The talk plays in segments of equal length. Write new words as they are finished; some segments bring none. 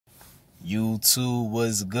YouTube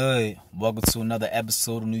was good. Welcome to another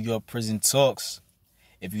episode of New York Prison Talks.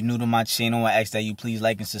 If you're new to my channel, I ask that you please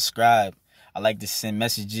like and subscribe. I like to send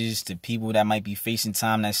messages to people that might be facing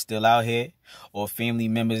time that's still out here, or family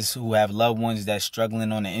members who have loved ones that's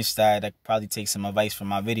struggling on the inside that could probably take some advice from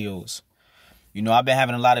my videos. You know, I've been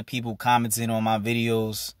having a lot of people commenting on my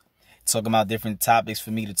videos, talking about different topics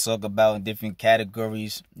for me to talk about in different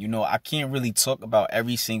categories. You know, I can't really talk about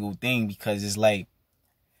every single thing because it's like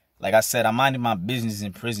I said, I minded my business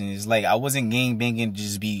in prison. It's like I wasn't gang banging to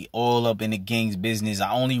just be all up in the gang's business.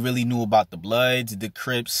 I only really knew about the Bloods, the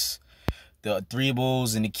Crips, the Three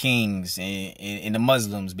Bulls, and the Kings, and the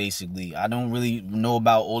Muslims, basically. I don't really know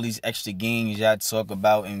about all these extra gangs y'all talk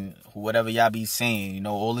about and whatever y'all be saying. You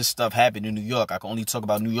know, all this stuff happened in New York. I can only talk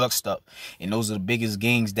about New York stuff. And those are the biggest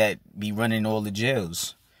gangs that be running all the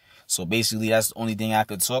jails. So basically, that's the only thing I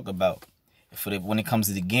could talk about when it comes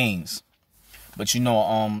to the gangs. But, you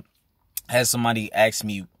know, had somebody ask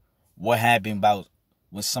me what happened about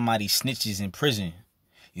when somebody snitches in prison.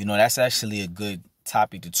 You know, that's actually a good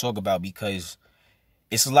topic to talk about because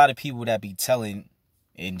it's a lot of people that be telling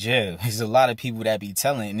in jail. It's a lot of people that be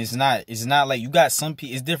telling, and it's not like you got some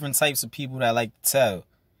people. It's different types of people that like to tell.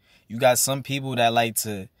 You got some people that like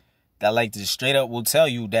to straight up will tell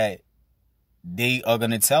you that they are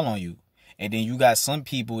gonna tell on you, and then you got some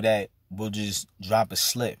people that will just drop a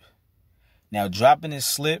slip. Now, dropping a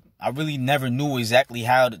slip, I really never knew exactly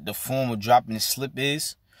how the form of dropping a slip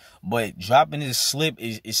is. But dropping a slip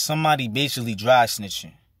is somebody basically dry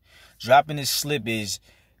snitching. Dropping a slip is,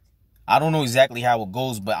 I don't know exactly how it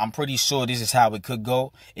goes, but I'm pretty sure this is how it could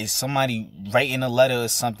go. Is somebody writing a letter or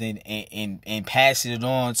something and passing it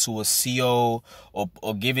on to a CO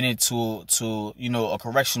or giving it to you know, a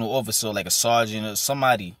correctional officer like a sergeant or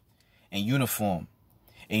somebody in uniform.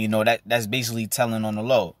 And, you know, that's basically telling on the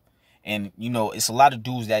low. And, you know, it's a lot of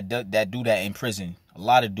dudes that do that in prison. A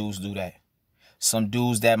lot of dudes do that. Some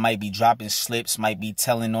dudes that might be dropping slips might be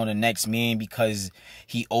telling on the next man because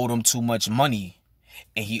he owed him too much money.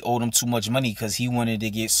 And he owed him too much money because he wanted to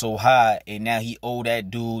get so high. And now he owed that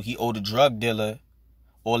dude, he owed a drug dealer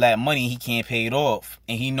all that money. He can't pay it off.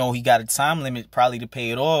 And he know he got a time limit probably to pay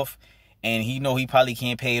it off. And he know he probably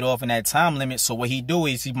can't pay it off in that time limit. So what he do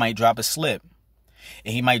is he might drop a slip.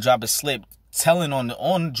 And he might drop a slip telling on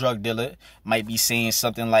the drug dealer, might be saying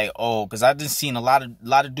something like, oh, because I've just seen a lot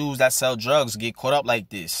of dudes that sell drugs get caught up like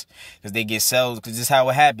this, because they get sold, because this is how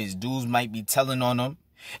it happens. Dudes might be telling on them,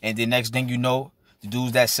 and the next thing you know, the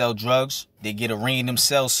dudes that sell drugs, they get a random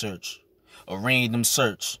cell search, a random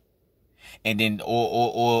search, and then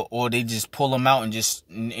or they just pull them out and just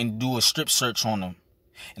and do a strip search on them.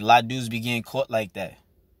 And a lot of dudes be getting caught like that.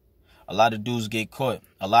 A lot of dudes get caught.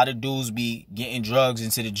 A lot of dudes be getting drugs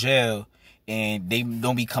into the jail, and they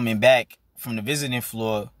don't be coming back from the visiting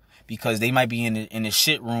floor because they might be in the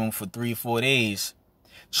shit room for 3 or 4 days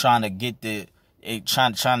trying to get shit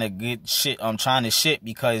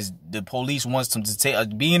because the police wants them to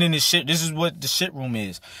take being in the shit. This is what the shit room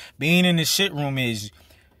is. Being in the shit room is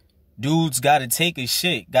dudes got to take a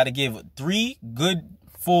shit, got to give 3 good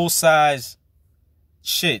full size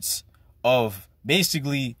shits of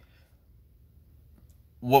basically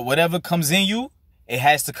whatever comes in you, it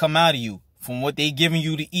has to come out of you from what they giving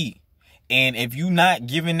you to eat. And if you not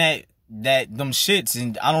giving them shits,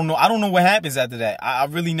 and I don't know what happens after that. I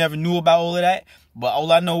really never knew about all of that, but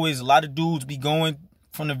all I know is a lot of dudes be going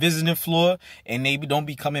from the visiting floor and they don't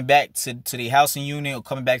be coming back to their housing unit or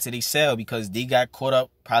coming back to their cell because they got caught up,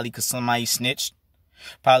 probably because somebody snitched.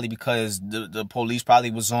 Probably because the police probably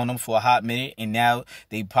was on them for a hot minute, and now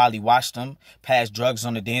they probably watched them pass drugs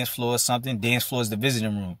on the dance floor or something. Dance floor is the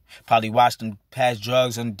visiting room. Probably watched them pass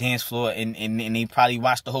drugs on the dance floor, and they probably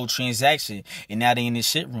watched the whole transaction, and now they in the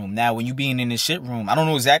shit room. Now, when you being in the shit room, I don't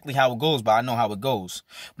know exactly how it goes, but I know how it goes.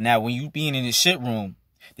 Now, when you being in the shit room,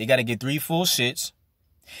 they got to get 3 full shits,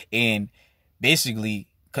 and basically,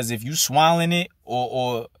 because if you swallowing it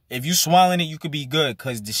or if you swallowing it, you could be good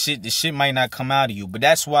because the shit might not come out of you. But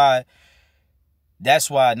that's why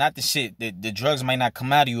not the shit, the drugs might not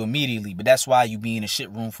come out of you immediately, but that's why you be in a shit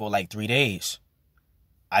room for like 3 days.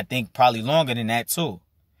 I think probably longer than that too.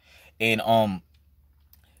 And a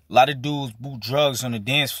lot of dudes boot drugs on the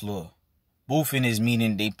dance floor. Boofing is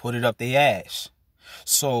meaning they put it up their ass.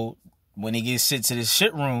 So when they get sent to the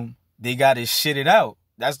shit room, they gotta shit it out.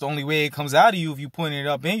 That's the only way it comes out of you if you putting it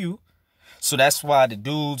up in you. So that's why the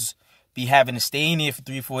dudes be having to stay in there for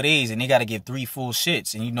 3 or 4 days, and they got to give 3 full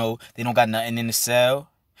shits. And, you know, they don't got nothing in the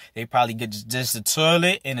cell. They probably get just the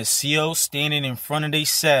toilet and a CO standing in front of their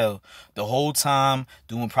cell the whole time,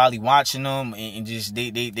 probably watching them, and just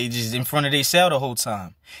they just in front of their cell the whole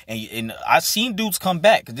time. And I seen dudes come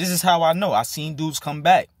back. This is how I know. I seen dudes come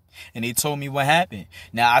back, and they told me what happened.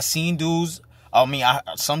 Now I seen dudes.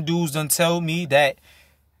 Some dudes done tell me that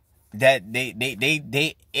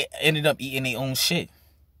they ended up eating their own shit.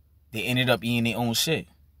 They ended up eating their own shit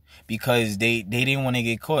because they didn't want to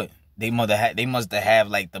get caught. They must have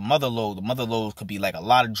like the mother load. The mother load could be like a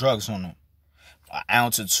lot of drugs on them, an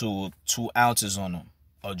ounce or 2 ounces on them,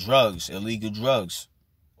 or drugs, illegal drugs,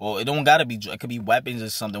 or it don't gotta be. It could be weapons or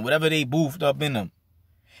something, whatever they boofed up in them.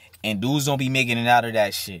 And dudes don't be making it out of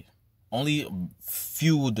that shit. Only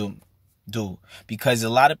few of them do, because a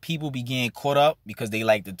lot of people be getting caught up because they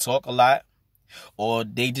like to talk a lot, or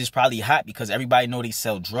they just probably hot because everybody know they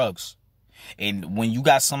sell drugs. And when you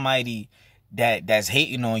got somebody that's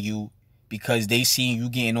hating on you because they see you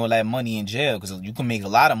getting all that money in jail, because you can make a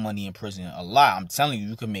lot of money in prison, a lot. I'm telling you,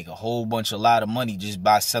 you can make a lot of money just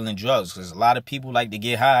by selling drugs, because a lot of people like to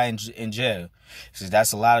get high in jail. Because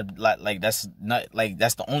that's a lot of that's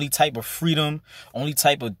the only type of freedom, only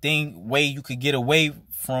type of way you could get away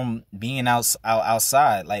from being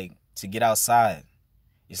outside, like to get outside.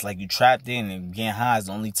 It's like you trapped in, and getting high is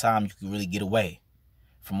the only time you can really get away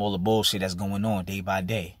from all the bullshit that's going on day by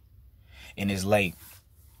day. And it's like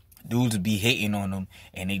dudes be hating on them,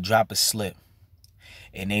 and they drop a slip,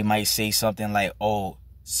 and they might say something like, oh,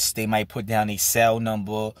 they might put down a cell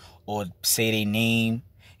number or say their name.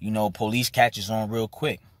 Police catches on real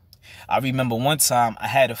quick. I remember one time I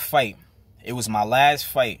had a fight. It was my last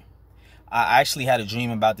fight. I actually had a dream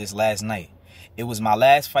about this last night. It was my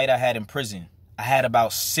last fight I had in prison. I had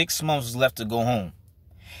about 6 months left to go home.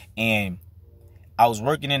 And I was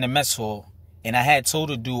working in the mess hall, and I had told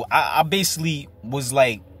a dude, I basically was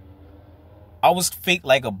like, I was fake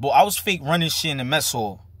running shit in the mess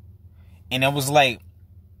hall. And it was like,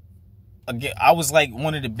 again, I was like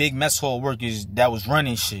one of the big mess hall workers that was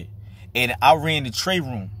running shit. And I ran the tray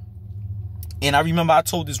room. And I remember I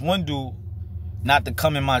told this one dude not to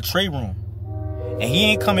come in my tray room. And he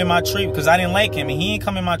ain't come in my tray because I didn't like him. And he ain't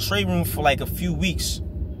come in my tray room for like a few weeks.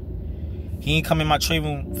 He ain't come in my tray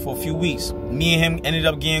room for a few weeks. Me and him ended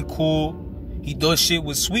up getting cool. He thought shit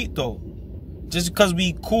was sweet though. Just because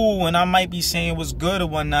we cool and I might be saying what's good or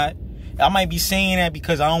whatnot, I might be saying that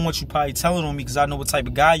because I don't want you probably telling on me because I know what type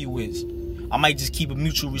of guy you is. I might just keep a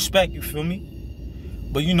mutual respect, you feel me?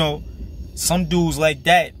 But some dudes like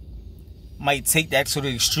that might take that to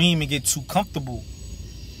the extreme and get too comfortable.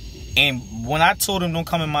 And when I told him don't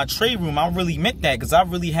come in my tray room, I really meant that, because I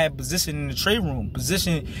really had position in the tray room.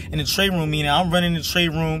 Position in the tray room meaning I'm running the tray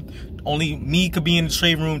room. Only me could be in the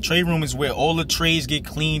tray room. Tray room is where all the trays get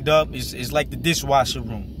cleaned up. It's like the dishwasher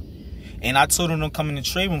room. And I told him don't come in the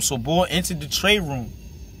tray room. So boy entered the tray room.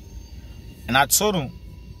 And I told him,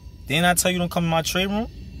 didn't I tell you don't come in my tray room?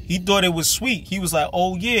 He thought it was sweet. He was like,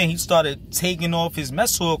 oh yeah. And he started taking off his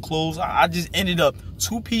mess hall clothes. I just ended up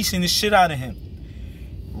two-piecing the shit out of him.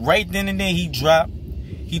 Right then and there, he dropped.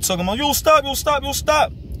 He talking about, yo, stop.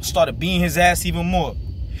 Started beating his ass even more.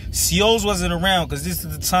 c.o.s wasn't around because this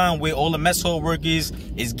is the time where all the mess hall workers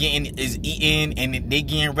is eating and they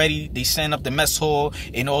getting ready. They setting up the mess hall,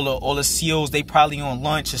 and all the c.o.s, they probably on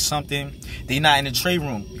lunch or something. They not in the tray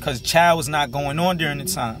room because chow was not going on during the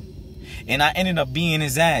time. And I ended up beating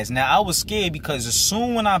his ass. Now, I was scared because as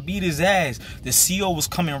soon when I beat his ass, the c.o. was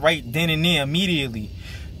coming right then and there immediately.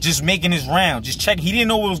 Just making his round, just checking. He didn't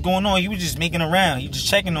know what was going on. He was just making a round. He was just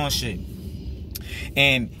checking on shit.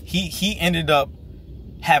 And he ended up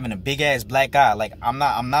having a big ass black eye. Like, I'm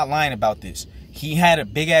not lying about this. He had a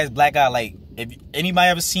big ass black eye. Like, if anybody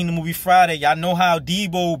ever seen the movie Friday, y'all know how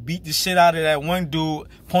Debo beat the shit out of that one dude,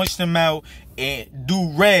 punched him out, and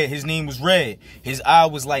dude Red, his name was Red. His eye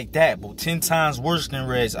was like that, but 10 times worse than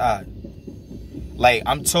Red's eye. Like,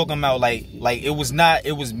 I'm talking about like it was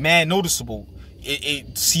mad noticeable.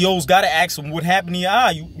 c.o.s gotta ask him what happened to your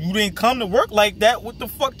eye. You didn't come to work like that. What the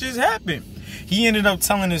fuck just happened? He ended up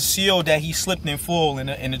telling his c.o. that he slipped and fall in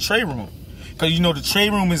the tray room. Because, the tray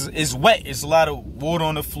room is wet. It's a lot of water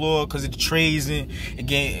on the floor because of the trays and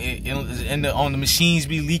on the machines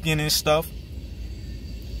be leaking and stuff.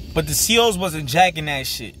 But the c.o.s wasn't jacking that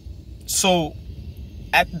shit. So,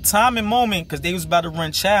 at the time and moment, because they was about to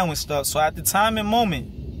run chow and stuff, so at the time and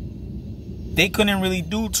moment, they couldn't really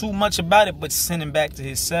do too much about it but send him back to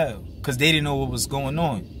his cell because they didn't know what was going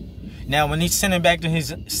on. Now, when they sent him back to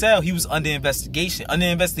his cell, he was under investigation. Under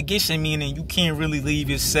investigation meaning you can't really leave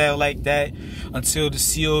your cell like that until the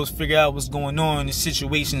c.o.s figure out what's going on and the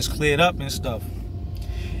situation's cleared up and stuff.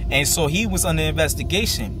 And so he was under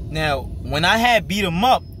investigation. Now, when I had beat him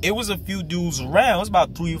up, it was a few dudes around. It was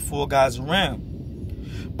about 3 or 4 guys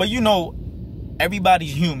around. But you know,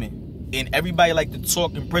 everybody's human. And everybody like to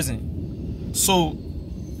talk in prison. So,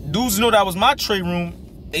 dudes know that was my trade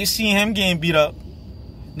room. They seen him getting beat up.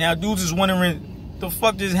 Now, dudes is wondering, the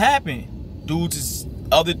fuck just happened?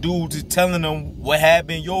 Other dudes is telling them what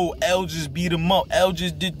happened. Yo, L just beat him up. L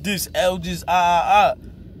just did this. L just And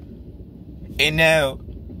now,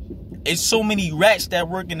 it's so many rats that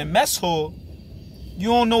work in the mess hall, you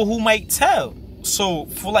don't know who might tell. So,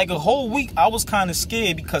 for like a whole week, I was kind of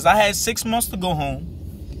scared because I had 6 months to go home.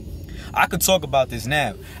 I could talk about this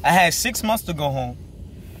now. I had 6 months to go home.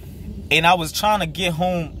 And I was trying to get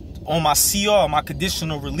home on my CR, my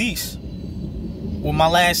conditional release, with my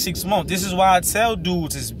last 6 months. This is why I tell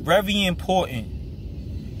dudes it's very important.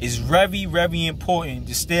 It's very, very important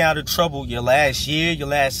to stay out of trouble your last year, your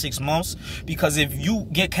last 6 months. Because if you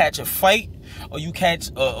catch a fight or you catch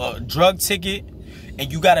a drug ticket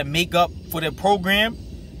and you got to make up for the program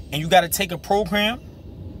and you got to take a program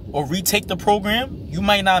or retake the program, you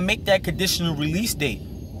might not make that conditional release date.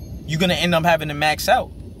 You're going to end up having to max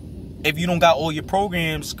out if you don't got all your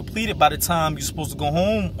programs completed by the time you're supposed to go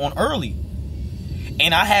home on early.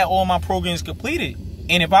 And I had all my programs completed.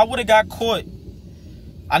 And if I would have got caught,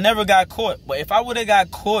 I never got caught, but if I would have got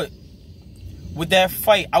caught with that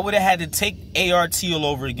fight, I would have had to take ART all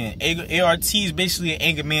over again. ART is basically an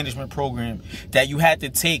anger management program that you had to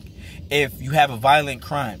take if you have a violent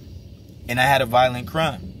crime. And I had a violent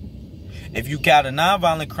crime. If you got a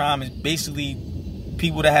non-violent crime, it's basically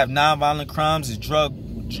people that have non-violent crimes is drug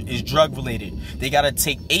related. They got to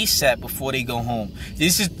take ASAP before they go home.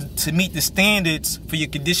 This is to meet the standards for your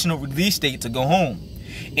conditional release date to go home.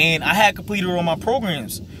 And I had completed all my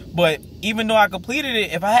programs. But even though I completed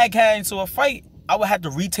it, if I had got into a fight, I would have to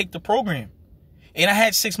retake the program. And I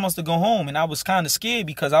had 6 months to go home. And I was kind of scared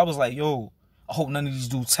because I was like, yo, I hope none of these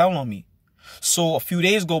dudes tell on me. So a few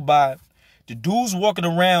days go by. The dude's walking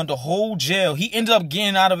around the whole jail. He ended up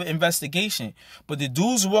getting out of an investigation. But the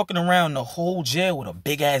dude's walking around the whole jail with a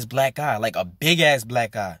big-ass black eye. Like a big-ass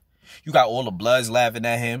black eye. You got all the Bloods laughing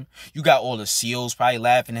at him. You got all the c.o.s probably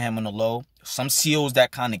laughing at him on the low. Some c.o.s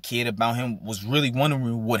that kind of cared about him was really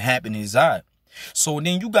wondering what happened in his eye. So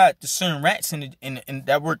then you got the certain rats in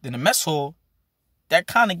that worked in the mess hall that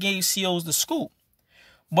kind of gave c.o.s the scoop.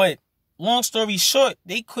 But long story short,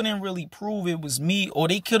 they couldn't really prove it was me, or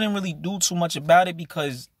they couldn't really do too much about it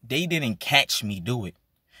because they didn't catch me do it.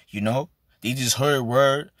 You know? They just heard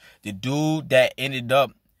word. The dude that I ended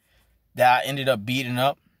up beating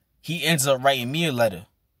up, he ends up writing me a letter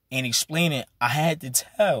and explaining I had to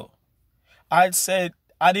tell. I said,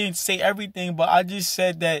 I didn't say everything, but I just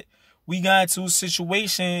said that we got into a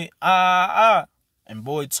situation, and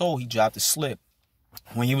boy told he dropped a slip.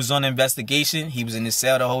 When he was on the investigation, he was in the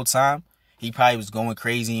cell the whole time. He probably was going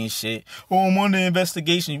crazy and shit. Oh, I'm on the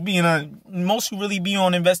investigation. Most who really be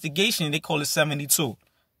on investigation, they call it 72.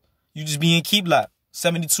 You just be in keep lock.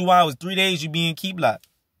 72 hours, 3 days, you be in keep lock.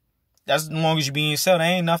 That's as long as you be in cell. That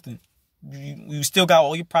ain't nothing. You still got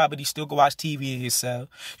all your property, still go watch TV in your cell.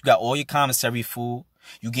 You got all your commissary food.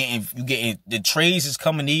 You getting the trays is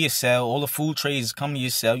coming to your cell. All the food trays is coming to your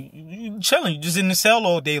cell. You chilling. You just in the cell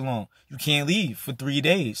all day long. You can't leave for 3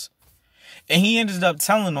 days. And he ended up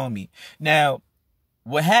telling on me. Now,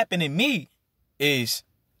 what happened to me is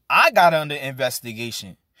I got under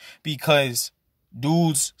investigation because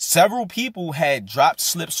several people had dropped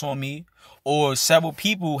slips on me, or several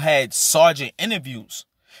people had sergeant interviews.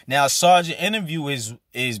 Now, a sergeant interview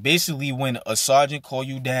is basically when a sergeant call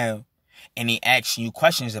you down and they ask you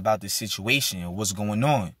questions about the situation or what's going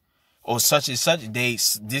on. Or such and such day,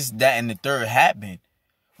 this, that, and the third happened.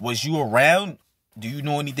 Was you around? Do you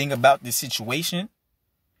know anything about this situation?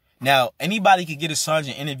 Now, anybody could get a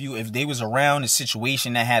sergeant interview if they was around a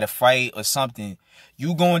situation that had a fight or something.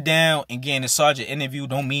 You going down and getting a sergeant interview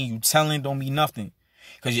don't mean you telling, don't mean nothing.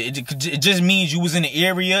 Because it just means you was in the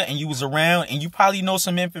area and you was around and you probably know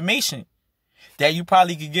some information that you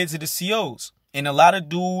probably could get to the c.o.s. And a lot of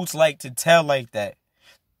dudes like to tell like that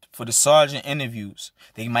for the sergeant interviews.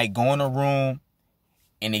 They might go in a room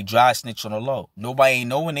and they dry snitch on the low. Nobody ain't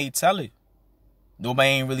know when they tell it. Nobody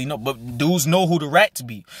ain't really know. But dudes know who the rats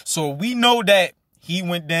be. So we know that he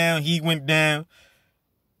went down. We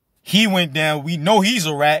know he's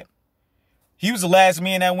a rat. He was the last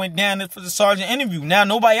man that went down for the sergeant interview. Now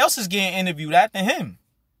nobody else is getting interviewed after him.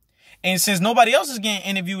 And since nobody else is getting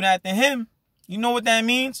interviewed after him, you know what that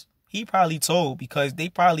means? He probably told, because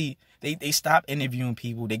they stopped interviewing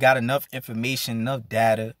people. They got enough information, enough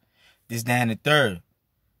data, this, that, and the third.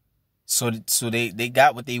 So they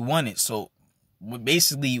got what they wanted. So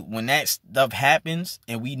basically, when that stuff happens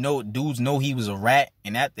and we know dudes know he was a rat,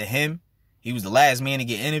 and after him, he was the last man to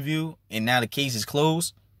get interviewed, and now the case is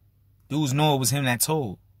closed, dudes know it was him that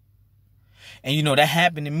told. And you know, that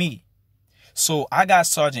happened to me. So I got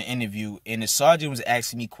Sergeant interviewed, and the sergeant was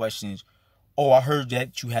asking me questions. Oh, I heard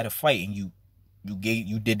that you had a fight and you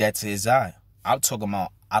did that to his eye. I'm talking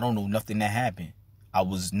about, I don't know nothing that happened. I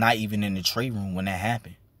was not even in the trade room when that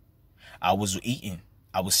happened. I was eating.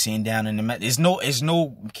 I was sitting down in the mess. There's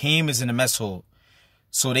no cameras in the mess hall.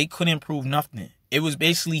 So they couldn't prove nothing. It was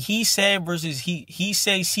basically he said versus he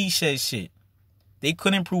said, she said shit. They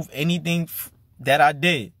couldn't prove anything that I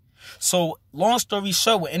did. So long story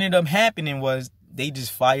short, what ended up happening was they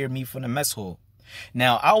just fired me from the mess hall.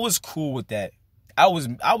 Now, I was cool with that. I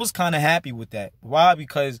was kind of happy with that. Why?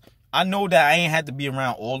 Because I know that I ain't had to be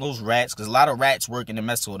around all those rats, because a lot of rats work in the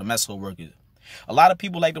mess hall workers. A lot of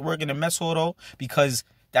people like to work in the mess hall, though, because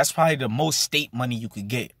that's probably the most state money you could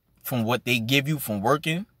get from what they give you from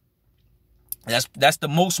working. That's the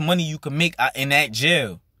most money you can make in that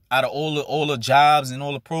jail. Out of all the jobs and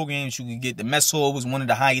all the programs you could get, the mess hall was one of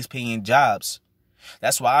the highest paying jobs.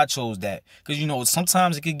 That's why I chose that. Because, you know,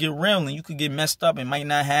 sometimes it could get real and you could get messed up and might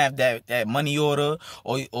not have that money order,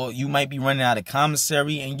 or you might be running out of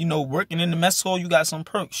commissary. And, you know, working in the mess hall, you got some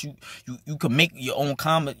perks. You could make your own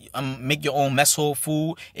make your own mess hall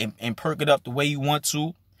food and perk it up the way you want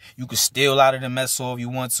to. You could steal out of the mess hall if you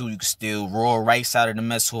want to. You could steal raw rice out of the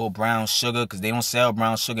mess hall, brown sugar, because they don't sell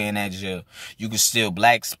brown sugar in that jail. You could steal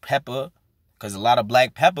black pepper, because a lot of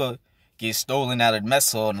black pepper gets stolen out of the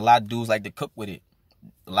mess hall, and a lot of dudes like to cook with it.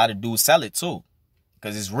 A lot of dudes sell it too,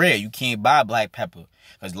 because it's rare. You can't buy black pepper,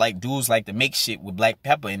 because like dudes like to make shit with black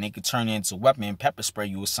pepper, and they could turn it into a weapon and pepper spray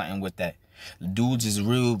you or something with that. The dudes is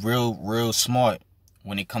real smart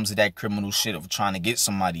when it comes to that criminal shit of trying to get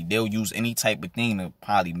somebody. They'll use any type of thing to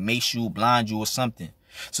probably mace you, blind you, or something.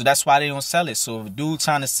 So that's why they don't sell it. So if a dude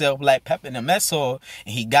trying to sell black pepper in a mess hall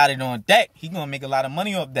and he got it on deck, he gonna make a lot of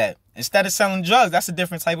money off that. Instead of selling drugs, that's a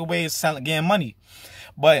different type of way of getting money.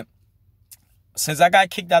 But since I got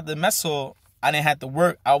kicked out the mess hall, I didn't have to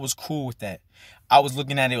work. I was cool with that. I was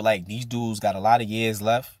looking at it like, these dudes got a lot of years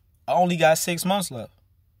left. I only got 6 months left.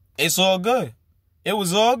 It's all good. It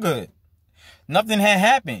was all good. Nothing had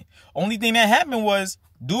happened. Only thing that happened was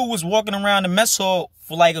dude was walking around the mess hall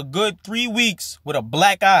for like a good 3 weeks with a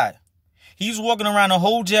black eye. He was walking around the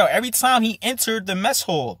whole jail. Every time he entered the mess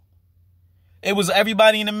hall, it was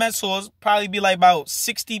everybody in the mess hall. Probably be like about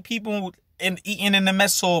 60 people eating in the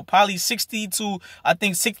mess hall. Probably 60 to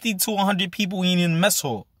 100 people eating in the mess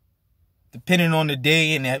hall. Depending on the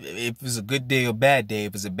day and if it's a good day or bad day.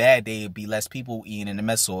 If it's a bad day, it'd be less people eating in the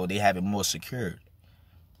mess hall. They have it more secured.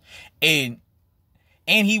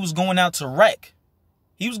 And he was going out to wreck.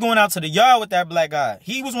 He was going out to the yard with that black guy.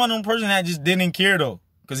 He was one of them person that just didn't care, though,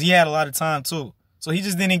 because he had a lot of time too. So he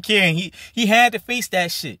just didn't care, and he had to face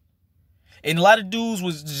that shit. And a lot of dudes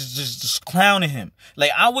was just clowning him.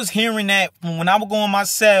 Like, I was hearing that from when I would go in my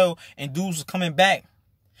cell and dudes was coming back.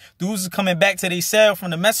 Dudes was coming back to their cell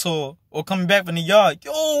from the mess hall or coming back from the yard.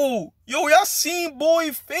 Yo, y'all seen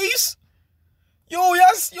boy face? Yo,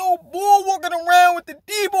 boy walking around with the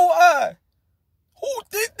Debo eye. Who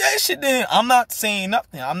did that shit then? I'm not saying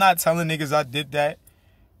nothing. I'm not telling niggas I did that.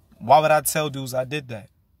 Why would I tell dudes I did that?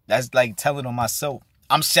 That's like telling on myself.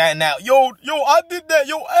 I'm shouting out, yo, I did that.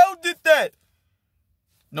 Yo, L did that.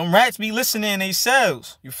 Them rats be listening in they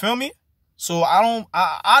cells. You feel me? So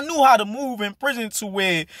I knew how to move in prison to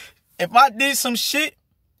where if I did some shit,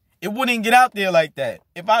 it wouldn't get out there like that.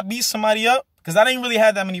 If I beat somebody up, because I didn't really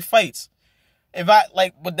have that many fights. With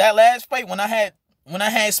that last fight, when I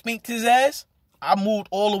had spanked his ass, I moved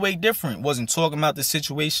all the way different. Wasn't talking about the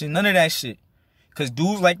situation, none of that shit. Because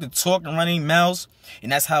dudes like to talk and run their mouths,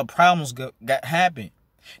 and that's how problems got happened.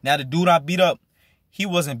 Now, the dude I beat up, he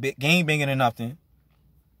wasn't gangbanging or nothing.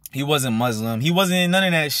 He wasn't Muslim. He wasn't in none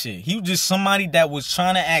of that shit. He was just somebody that was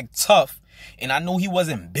trying to act tough, and I knew he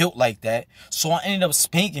wasn't built like that, so I ended up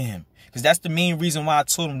spanking him. Because that's the main reason why I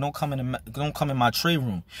told him don't come in my trade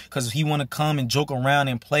room. Because he want to come and joke around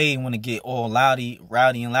and play and want to get all rowdy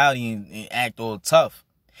and act all tough.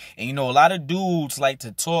 And you know, a lot of dudes like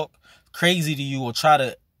to talk crazy to you or try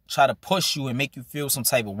to push you and make you feel some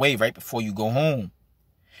type of way right before you go home.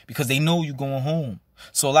 Because they know you going home.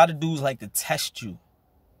 So a lot of dudes like to test you.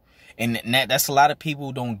 And that's a lot of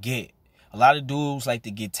people don't get. A lot of dudes like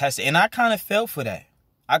to get tested. And I kind of fell for that.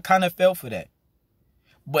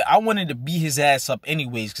 But I wanted to beat his ass up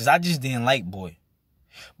anyways, because I just didn't like boy.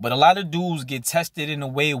 But a lot of dudes get tested in a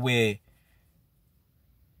way where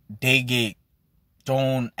they get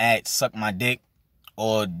thrown at suck my dick,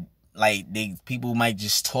 or like people might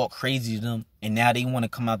just talk crazy to them And now they want to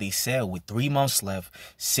come out their cell with 3 months left,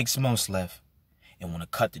 6 months left, and want to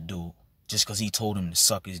cut the dude just because he told him to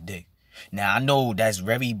suck his dick. Now, I know that's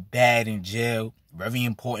very bad in jail, very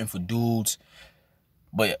important for dudes.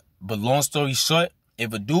 But long story short,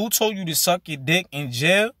 if a dude told you to suck your dick in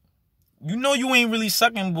jail, you know you ain't really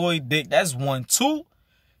sucking boy dick. That's 1. 2,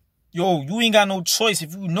 yo, you ain't got no choice.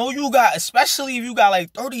 If you know you got, especially if you got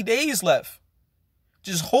like 30 days left,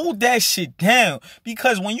 just hold that shit down.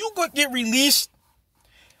 Because when you get released,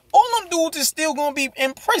 all them dudes is still gonna be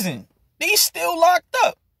in prison. They still locked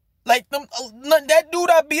up. Like that dude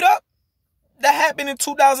I beat up, that happened in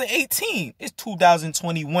 2018. It's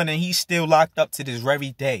 2021 and he's still locked up to this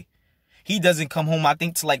very day. He doesn't come home, I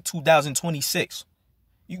think, to like 2026.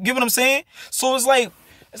 You get what I'm saying? So it's like,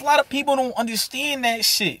 there's a lot of people don't understand that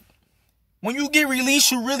shit. When you get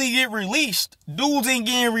released, you really get released. Dudes ain't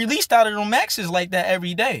getting released out of them maxes like that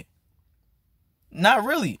every day. Not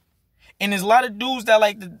really. And there's a lot of dudes that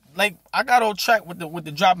like I got on track with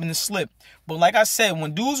the dropping the slip. But like I said,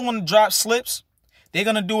 when dudes want to drop slips, they're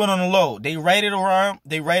going to do it on the low. They write it around.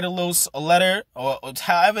 They write a letter or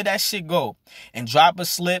however that shit go and drop a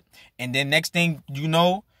slip. And then next thing you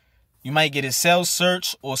know, you might get a cell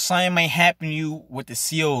search or something might happen to you with the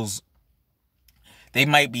c.o.s. They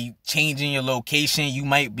might be changing your location. You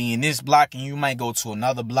might be in this block and you might go to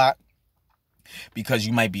another block because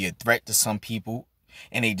you might be a threat to some people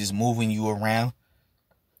and they just moving you around.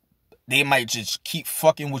 They might just keep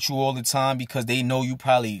fucking with you all the time because they know you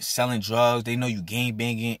probably selling drugs. They know you gang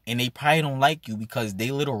banging and they probably don't like you because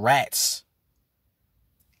they little rats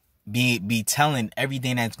be telling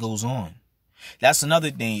everything that goes on. That's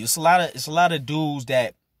another thing. It's a lot of dudes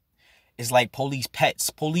that is like police pets.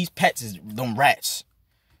 Police pets is them rats.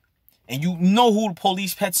 And you know who the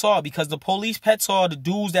police pets are because the police pets are the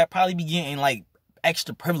dudes that probably be getting like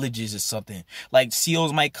extra privileges or something. Like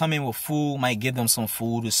c.o.s might come in with food, might give them some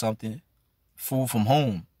food or something. Food from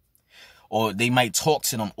home. Or they might talk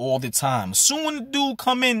to them all the time. Soon when the dude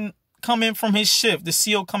come in from his shift, the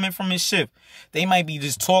c.o. come in from his shift, they might be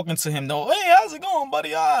just talking to him though. Hey, how's it going,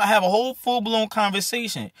 buddy? I have a whole full-blown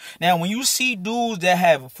conversation. Now, when you see dudes that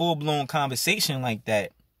have a full-blown conversation like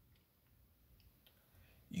that,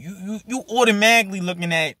 you automatically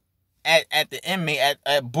looking at the inmate,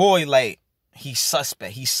 at boy, like, he's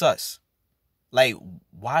suspect. He's sus. Like,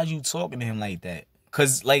 why are you talking to him like that?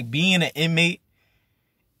 Because, like, being an inmate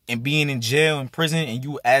and being in jail and prison and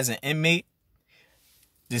you as an inmate,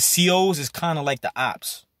 the c.o.s is kind of like the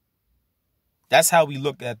ops. That's how we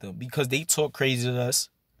look at them because they talk crazy to us.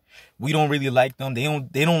 We don't really like them. They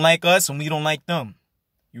don't like us and we don't like them.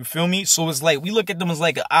 You feel me? So it's like we look at them as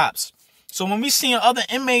like ops. So when we see other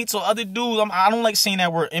inmates or other dudes, I don't like saying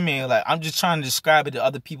that word inmate. Like, I'm just trying to describe it to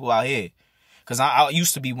other people out here. Because I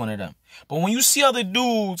used to be one of them. But when you see other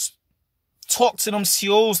dudes talk to them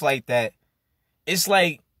c.o.s like that, it's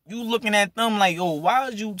like you looking at them like, yo, why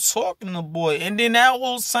are you talking to boy? And then that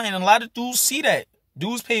whole sign, a lot of dudes see that.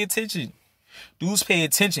 Dudes pay attention. Dudes pay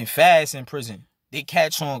attention fast in prison. They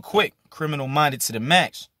catch on quick, criminal minded to the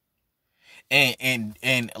max. And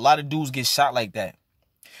a lot of dudes get shot like that.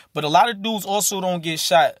 But a lot of dudes also don't get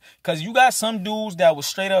shot because you got some dudes that will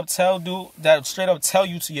straight up tell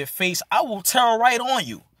you to your face, I will tell right on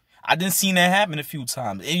you. I done seen that happen a few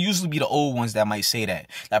times. It usually be the old ones that might say that.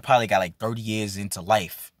 That probably got like 30 years into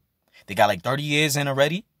life. They got like 30 years in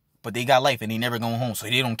already, but they got life and they never going home, so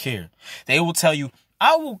they don't care. They will tell you,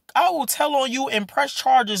 I will tell on you and press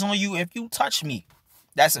charges on you if you touch me.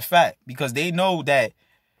 That's a fact because they know that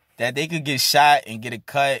they could get shot and get a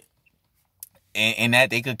cut. And that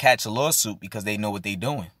they could catch a lawsuit because they know what they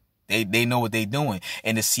doing. They know what they doing.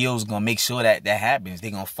 And the c.o.s going to make sure that happens. They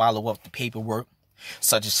going to follow up the paperwork.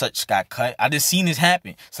 Such and such got cut. I just seen this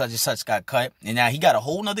happen. Such and such got cut. And now he got a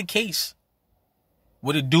whole nother case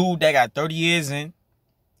with a dude that got 30 years in.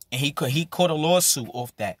 And he caught a lawsuit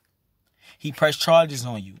off that. He pressed charges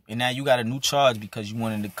on you. And now you got a new charge because you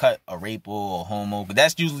wanted to cut a rape or a homo. But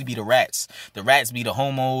that's usually be the rats. The rats be the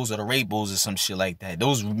homos or the rapos or some shit like that.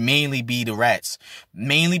 Those mainly be the rats.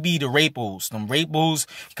 Mainly be the rapos. Them rapos,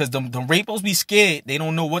 because them rapos be scared. They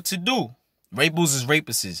don't know what to do. Rapos is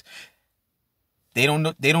rapists. They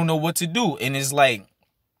don't know what to do. And it's like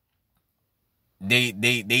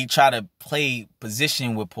they try to play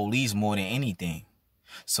position with police more than anything.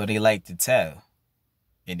 So they like to tell.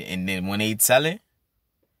 And then when they tell it,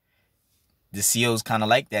 the c.o.s kind of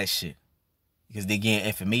like that shit. Because they getting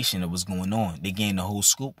information of what's going on. They getting the whole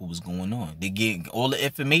scoop of what's going on. They getting all the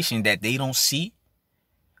information that they don't see.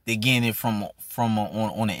 They getting it from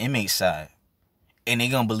on the inmate side. And they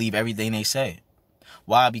gonna believe everything they say.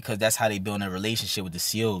 Why? Because that's how they build a relationship with the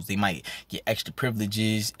c.o.s. They might get extra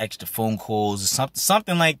privileges, extra phone calls, or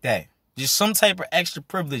something like that. Just some type of extra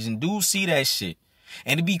privilege, and dudes see that shit.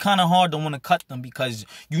 And it'd be kind of hard to want to cut them because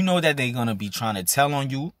you know that they're going to be trying to tell on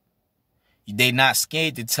you. They're not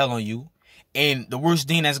scared to tell on you. And the worst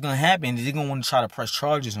thing that's going to happen is they're going to want to try to press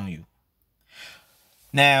charges on you.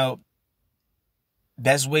 Now,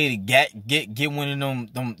 best way to get one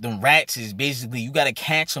of them rats is basically you got to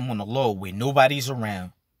catch them on the low where nobody's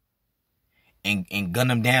around and gun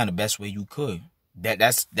them down the best way you could.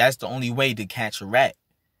 That's the only way to catch a rat.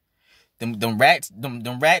 Them rats,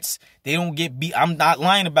 they don't get beat. I'm not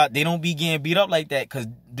lying about they don't be getting beat up like that because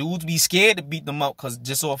dudes be scared to beat them up because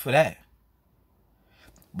just off of that.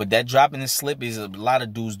 But that dropping the slip is a lot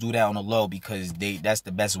of dudes do that on the low because that's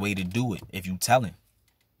the best way to do it if you tell him.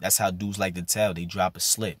 That's how dudes like to tell. They drop a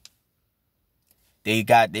slip. They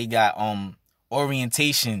got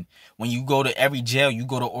orientation. When you go to every jail, you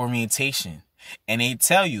go to orientation. And they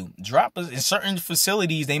tell you, in certain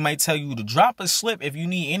facilities, they might tell you to drop a slip. If you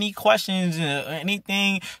need any questions or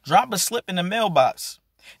anything, drop a slip in the mailbox.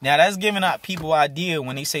 Now, that's giving out people idea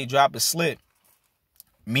when they say drop a slip,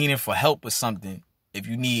 meaning for help or something. If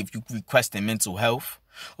you requesting mental health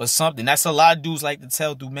or something. That's a lot of dudes like to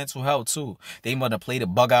tell through mental health, too. They want to play the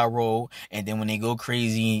bug out role, and then when they go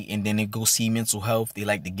crazy and then they go see mental health, they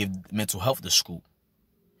like to give mental health the scoop.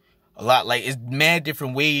 A lot, like, it's mad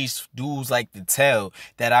different ways dudes like to tell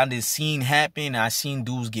that I done seen happen and I seen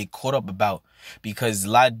dudes get caught up about. Because a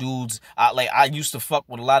lot of dudes, I used to fuck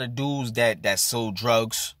with a lot of dudes that sold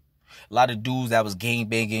drugs. A lot of dudes that was gang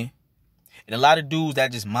banging. And a lot of dudes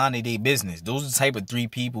that just minded their business. Those are the type of three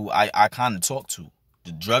people I kind of talk to.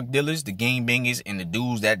 The drug dealers, the gang bangers, and the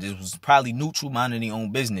dudes that just was probably neutral minding their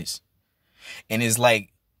own business. And it's like,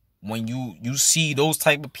 when you see those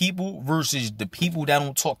type of people versus the people that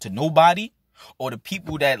don't talk to nobody or the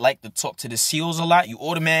people that like to talk to the c.o.s a lot, you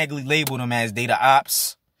automatically label them as they the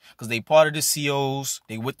ops because they part of the c.o.s,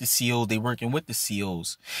 they with the c.o.s, they working with the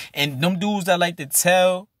c.o.s. And them dudes that like to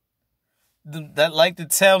tell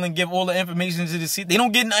and give all the information to the c.o.s, they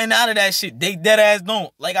don't get nothing out of that shit. They dead ass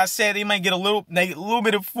don't. Like I said, they might get a little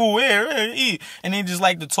bit of food here, and they just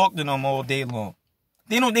like to talk to them all day long.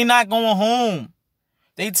 They not going home.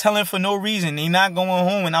 They telling for no reason. They not going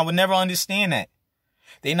home, and I would never understand that.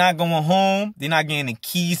 They not going home. They not getting the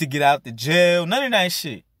keys to get out the jail. None of that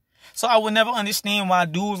shit. So I would never understand why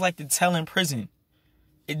dudes like to tell in prison.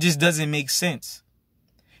 It just doesn't make sense.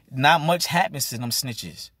 Not much happens to them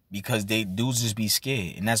snitches because dudes just be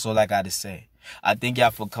scared, and that's all I got to say. I thank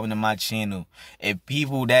y'all for coming to my channel. If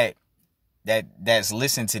people that's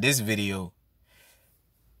listening to this video,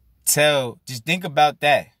 just think about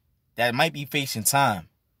that. That might be facing time.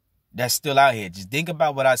 That's still out here. Just think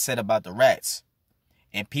about what I said about the rats.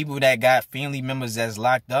 And people that got family members that's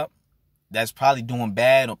locked up, that's probably doing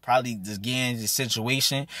bad or probably just getting in the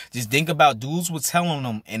situation. Just think about dudes was telling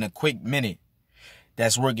them in a quick minute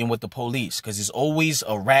that's working with the police. Because there's always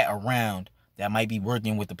a rat around that might be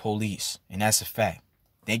working with the police. And that's a fact.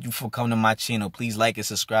 Thank you for coming to my channel. Please like and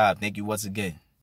subscribe. Thank you once again.